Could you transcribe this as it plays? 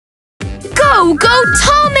Go, go,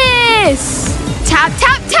 Thomas! Tap,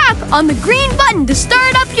 tap, tap on the green button to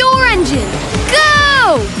start up your engine.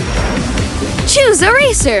 Go! Choose a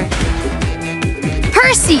racer.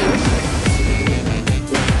 Percy.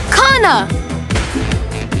 Kana.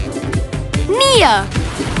 Nia.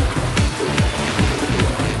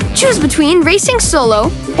 Choose between racing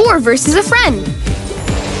solo or versus a friend.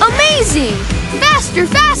 Amazing! Faster,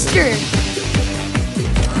 faster!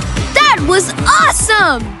 That was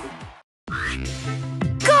awesome!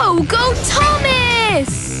 Go, go,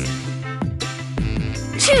 Thomas!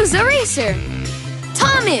 Choose a racer.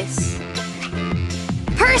 Thomas.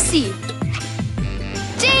 Percy.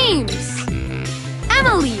 James.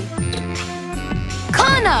 Emily.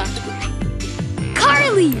 Kana.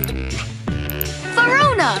 Carly.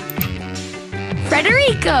 Verona.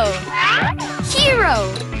 Frederico.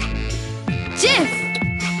 Hiro. Jiff.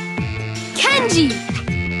 Kenji.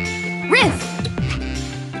 Riff.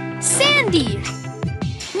 Sandy.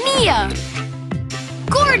 Nia.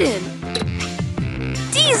 Gordon.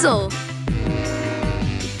 Diesel.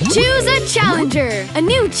 Choose a challenger. A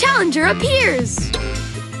new challenger appears.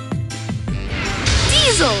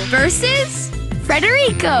 Diesel versus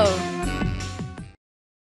Frederico.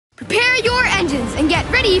 Prepare your engines and get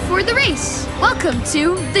ready for the race. Welcome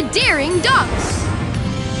to the Daring Docks.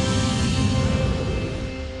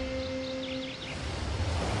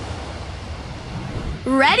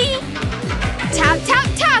 Ready? Tap, tap,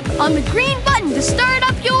 tap on the green button to start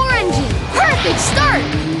up your engine. Perfect start!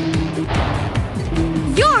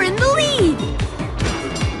 You're in the lead!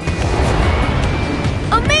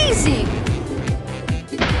 Amazing!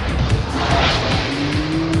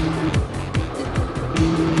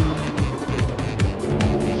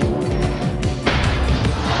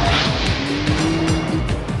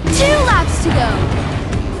 To go.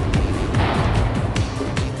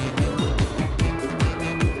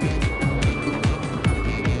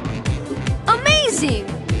 Amazing!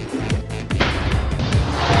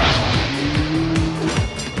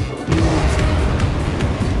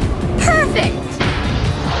 Perfect!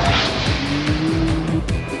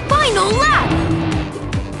 Final lap!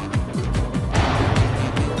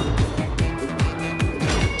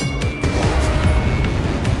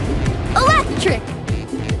 Electric!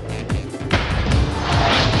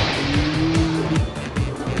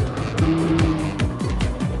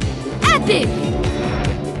 Epic!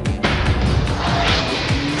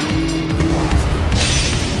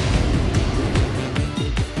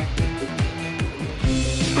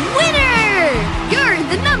 Winner! You're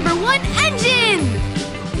the #1 engine!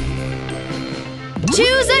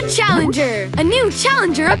 Choose a challenger. A new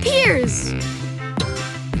challenger appears.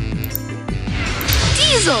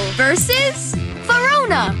 Diesel versus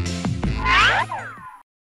Verona.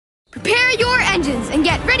 Prepare your engines and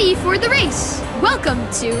get ready for the race. Welcome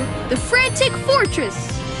to the Frantic Fortress.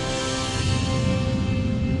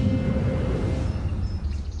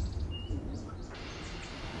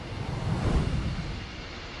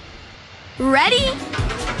 Ready?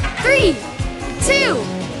 3, 2,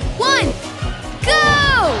 1,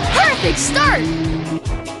 go! Perfect start!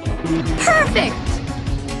 Perfect!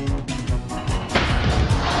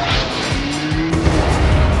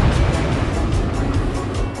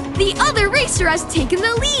 The other racer has taken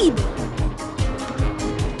the lead.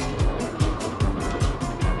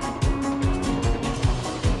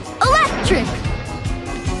 Electric.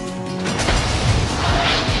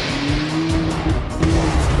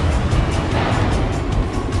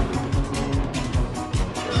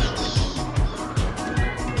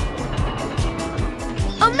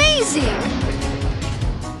 Amazing.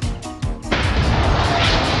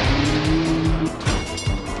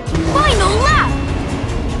 Final lap.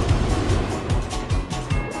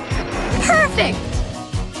 Perfect!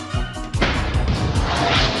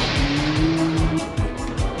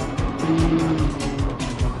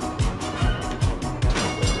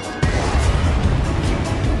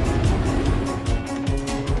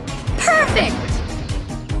 Perfect!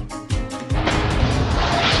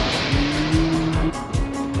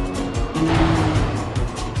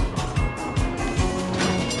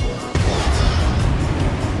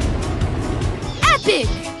 Epic!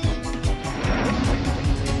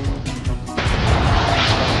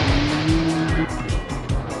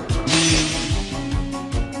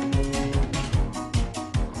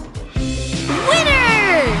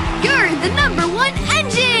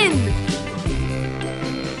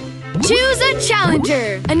 Choose a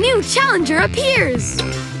challenger. A new challenger appears.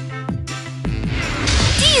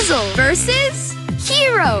 Diesel versus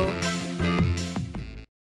Hiro.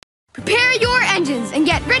 Prepare your engines and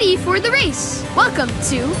get ready for the race. Welcome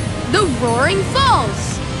to the Roaring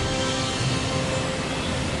Falls.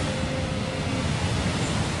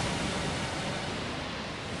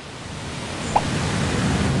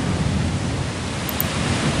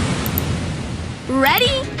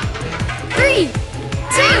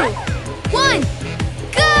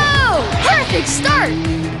 Perfect start!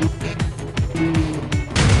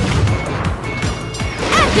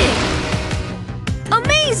 Epic!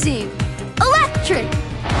 Amazing! Electric!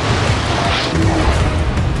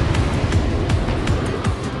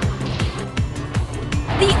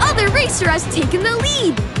 The other racer has taken the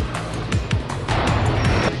lead!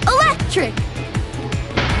 Electric!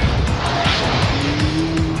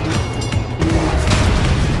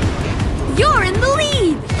 You're in the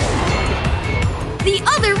lead! The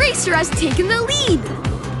other racer has taken the lead!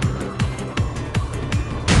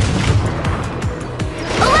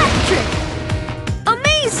 Electric!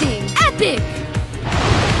 Amazing! Epic!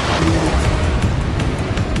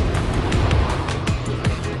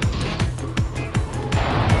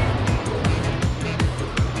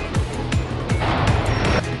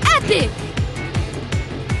 Epic!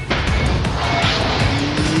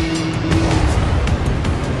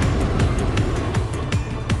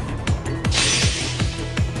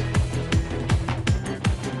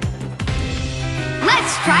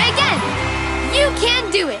 Let's try again! You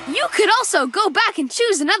can do it! You could also go back and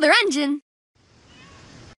choose another engine.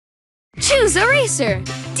 Choose a racer.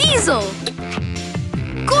 Diesel.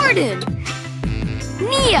 Gordon.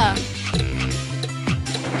 Nia.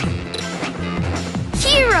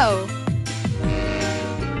 Hiro.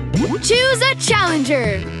 Choose a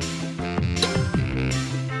challenger.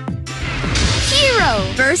 Hiro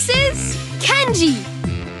versus Kenji.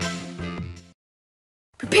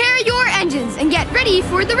 Prepare your engines and get ready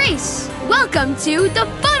for the race. Welcome to the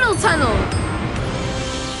Funnel Tunnel.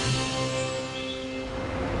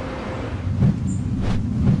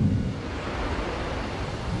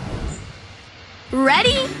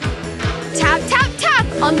 Ready? Tap, tap, tap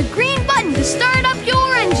on the green button to start up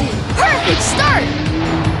your engine. Perfect start!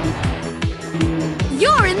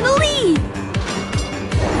 You're in the lead!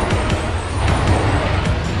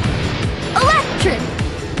 Electric!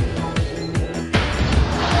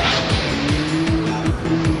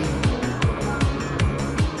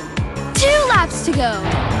 To go.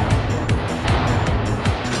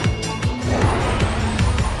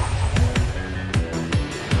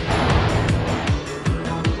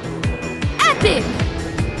 Epic!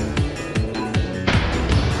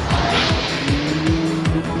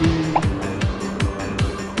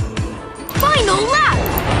 Final lap!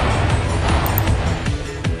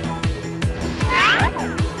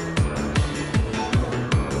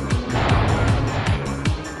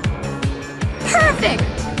 Perfect!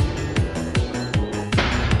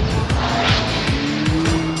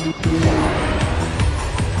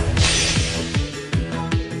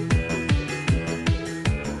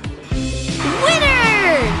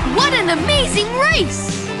 Amazing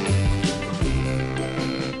race!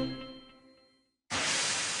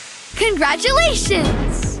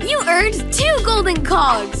 Congratulations! You earned 2 golden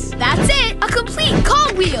cogs! That's it! A complete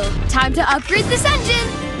cogwheel! Time to upgrade this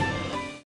engine!